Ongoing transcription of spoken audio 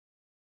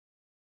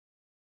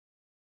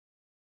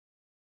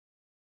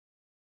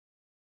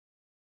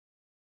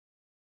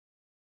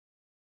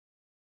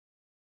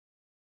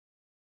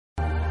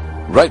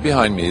Right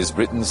behind me is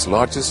Britain's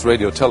largest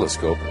radio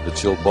telescope, the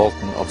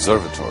Chilbolton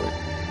Observatory.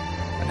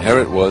 And here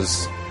it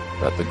was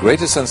that the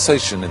greatest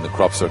sensation in the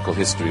crop circle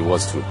history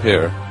was to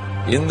appear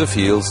in the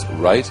fields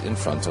right in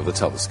front of the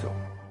telescope.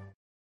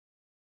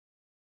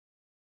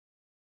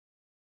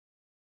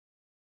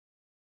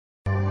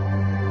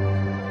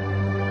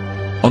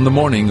 On the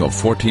morning of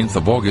 14th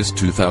of August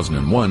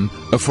 2001,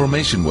 a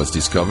formation was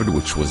discovered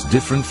which was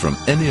different from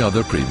any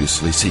other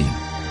previously seen.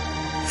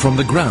 From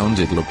the ground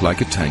it looked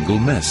like a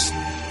tangled mess,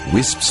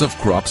 wisps of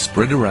crop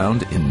spread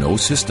around in no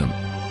system.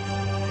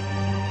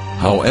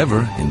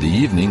 However, in the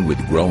evening,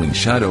 with growing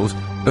shadows,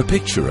 a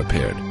picture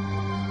appeared,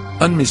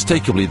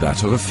 unmistakably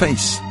that of a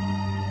face.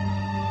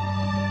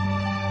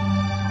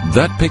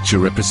 That picture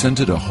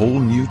represented a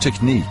whole new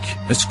technique,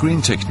 a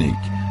screen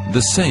technique,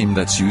 the same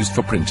that's used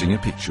for printing a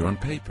picture on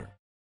paper.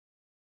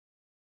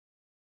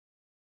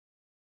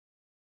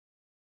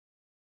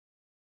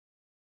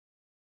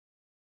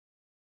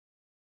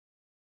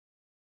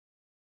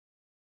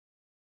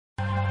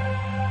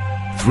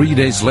 Three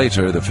days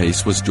later, the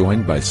face was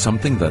joined by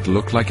something that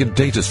looked like a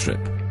data strip.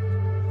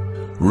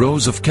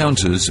 Rows of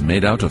counters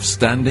made out of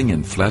standing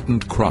and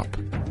flattened crop.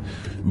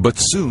 But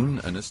soon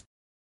an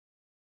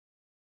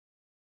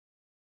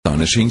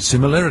astonishing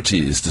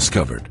similarity is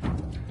discovered.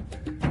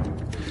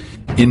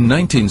 In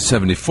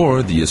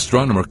 1974, the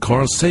astronomer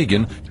Carl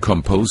Sagan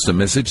composed a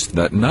message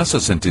that NASA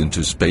sent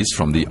into space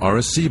from the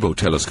Arecibo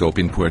telescope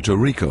in Puerto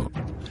Rico.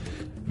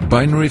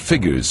 Binary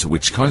figures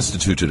which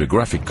constituted a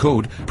graphic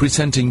code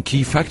presenting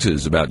key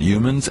factors about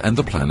humans and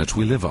the planet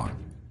we live on.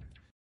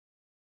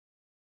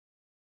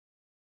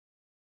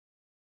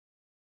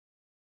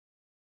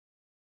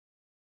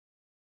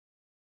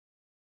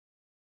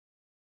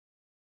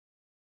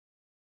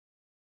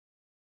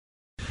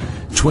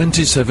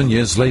 "27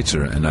 years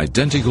later, an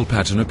identical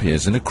pattern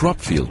appears in a crop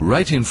field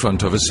right in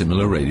front of a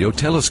similar radio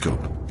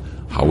telescope.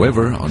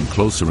 However, on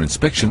closer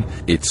inspection,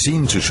 it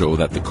seemed to show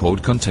that the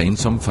code contained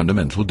some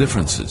fundamental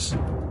differences.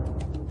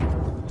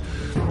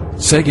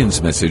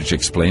 Sagan's message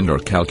explained our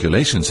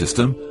calculation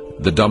system,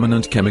 the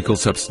dominant chemical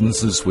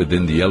substances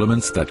within the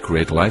elements that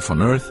create life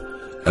on Earth,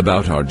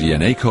 about our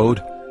DNA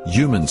code,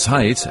 humans'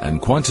 height and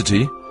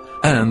quantity,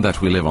 and that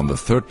we live on the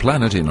third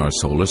planet in our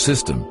solar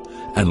system,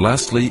 and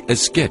lastly, a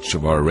sketch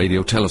of our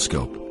radio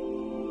telescope.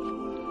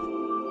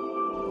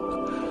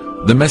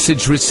 The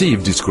message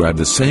received described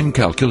the same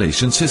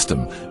calculation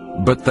system,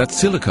 but that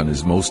silicon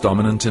is most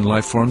dominant in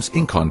life forms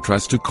in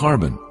contrast to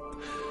carbon.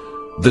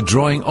 The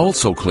drawing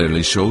also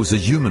clearly shows a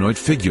humanoid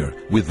figure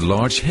with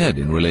large head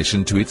in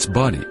relation to its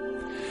body.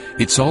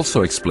 It's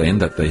also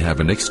explained that they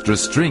have an extra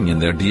string in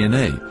their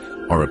DNA,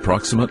 are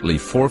approximately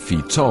 4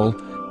 feet tall,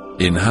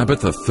 inhabit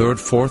the third,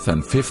 fourth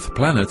and fifth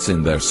planets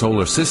in their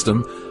solar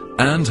system,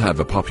 and have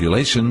a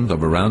population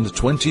of around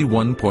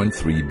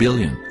 21.3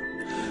 billion.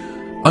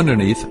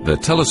 Underneath, the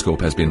telescope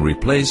has been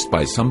replaced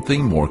by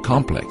something more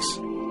complex.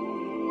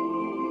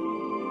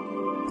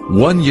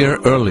 1 year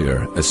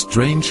earlier, a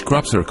strange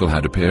crop circle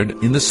had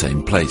appeared in the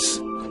same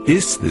place.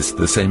 Is this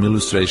the same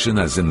illustration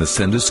as in the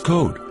sender's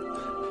code?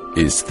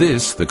 Is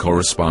this the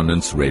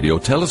correspondent's radio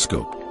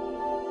telescope?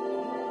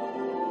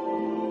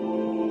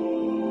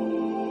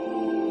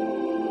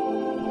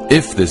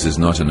 If this is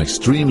not an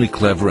extremely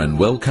clever and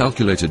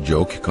well-calculated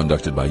joke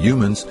conducted by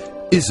humans,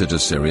 is it a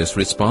serious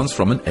response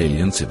from an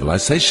alien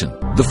civilization?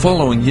 The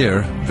following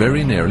year,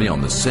 very nearly on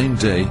the same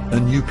day, a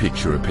new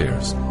picture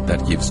appears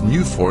that gives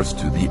new force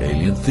to the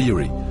alien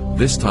theory,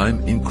 this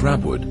time in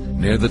Crabwood,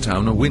 near the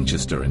town of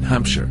Winchester in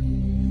Hampshire.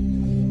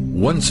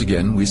 Once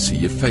again we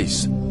see a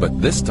face,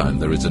 but this time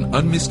there is an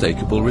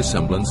unmistakable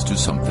resemblance to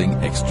something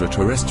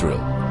extraterrestrial.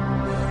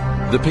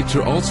 The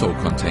picture also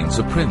contains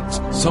a print,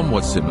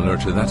 somewhat similar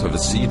to that of a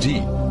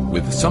CD,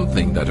 with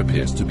something that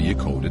appears to be a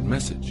coded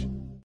message.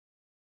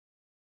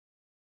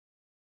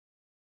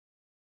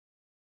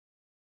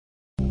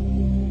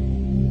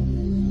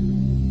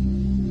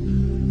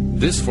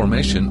 This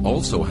formation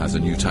also has a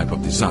new type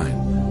of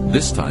design,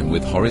 this time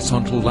with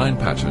horizontal line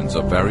patterns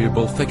of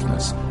variable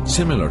thickness,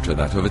 similar to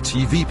that of a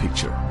TV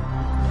picture.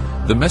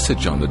 The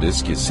message on the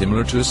disc is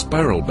similar to a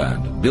spiral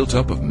band built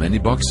up of many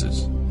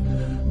boxes.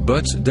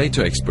 But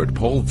data expert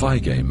Paul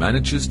Weige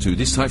manages to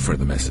decipher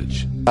the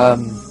message.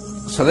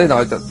 So then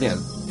I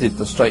did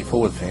the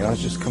straightforward thing. I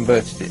just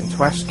converted it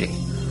into ASCII,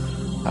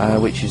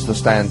 which is the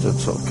standard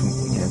sort of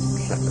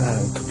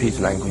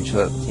computer language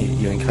that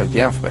you encode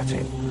the alphabet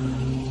in.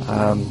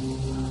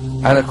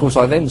 And of course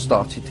I then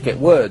started to get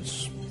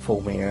words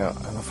forming out,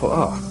 and I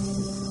thought,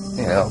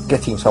 I'm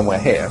getting somewhere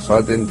here. So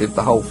I then did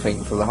the whole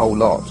thing for the whole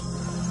lot,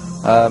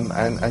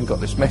 and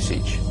got this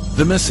message.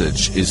 The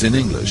message is in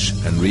English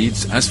and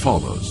reads as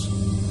follows: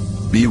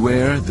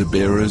 "Beware the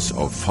bearers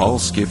of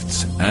false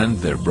gifts and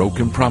their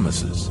broken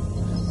promises.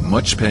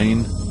 Much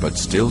pain, but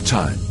still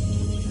time.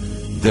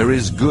 There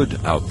is good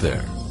out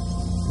there.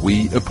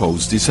 We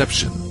oppose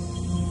deception.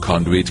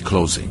 Conduit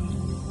closing."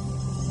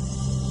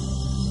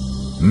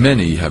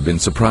 Many have been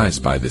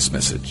surprised by this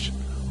message.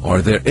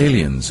 Are there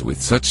aliens with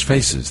such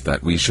faces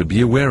that we should be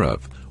aware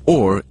of?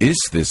 Or is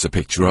this a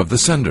picture of the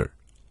sender?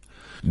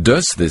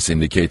 Does this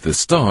indicate the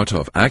start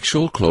of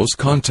actual close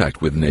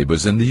contact with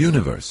neighbors in the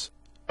universe?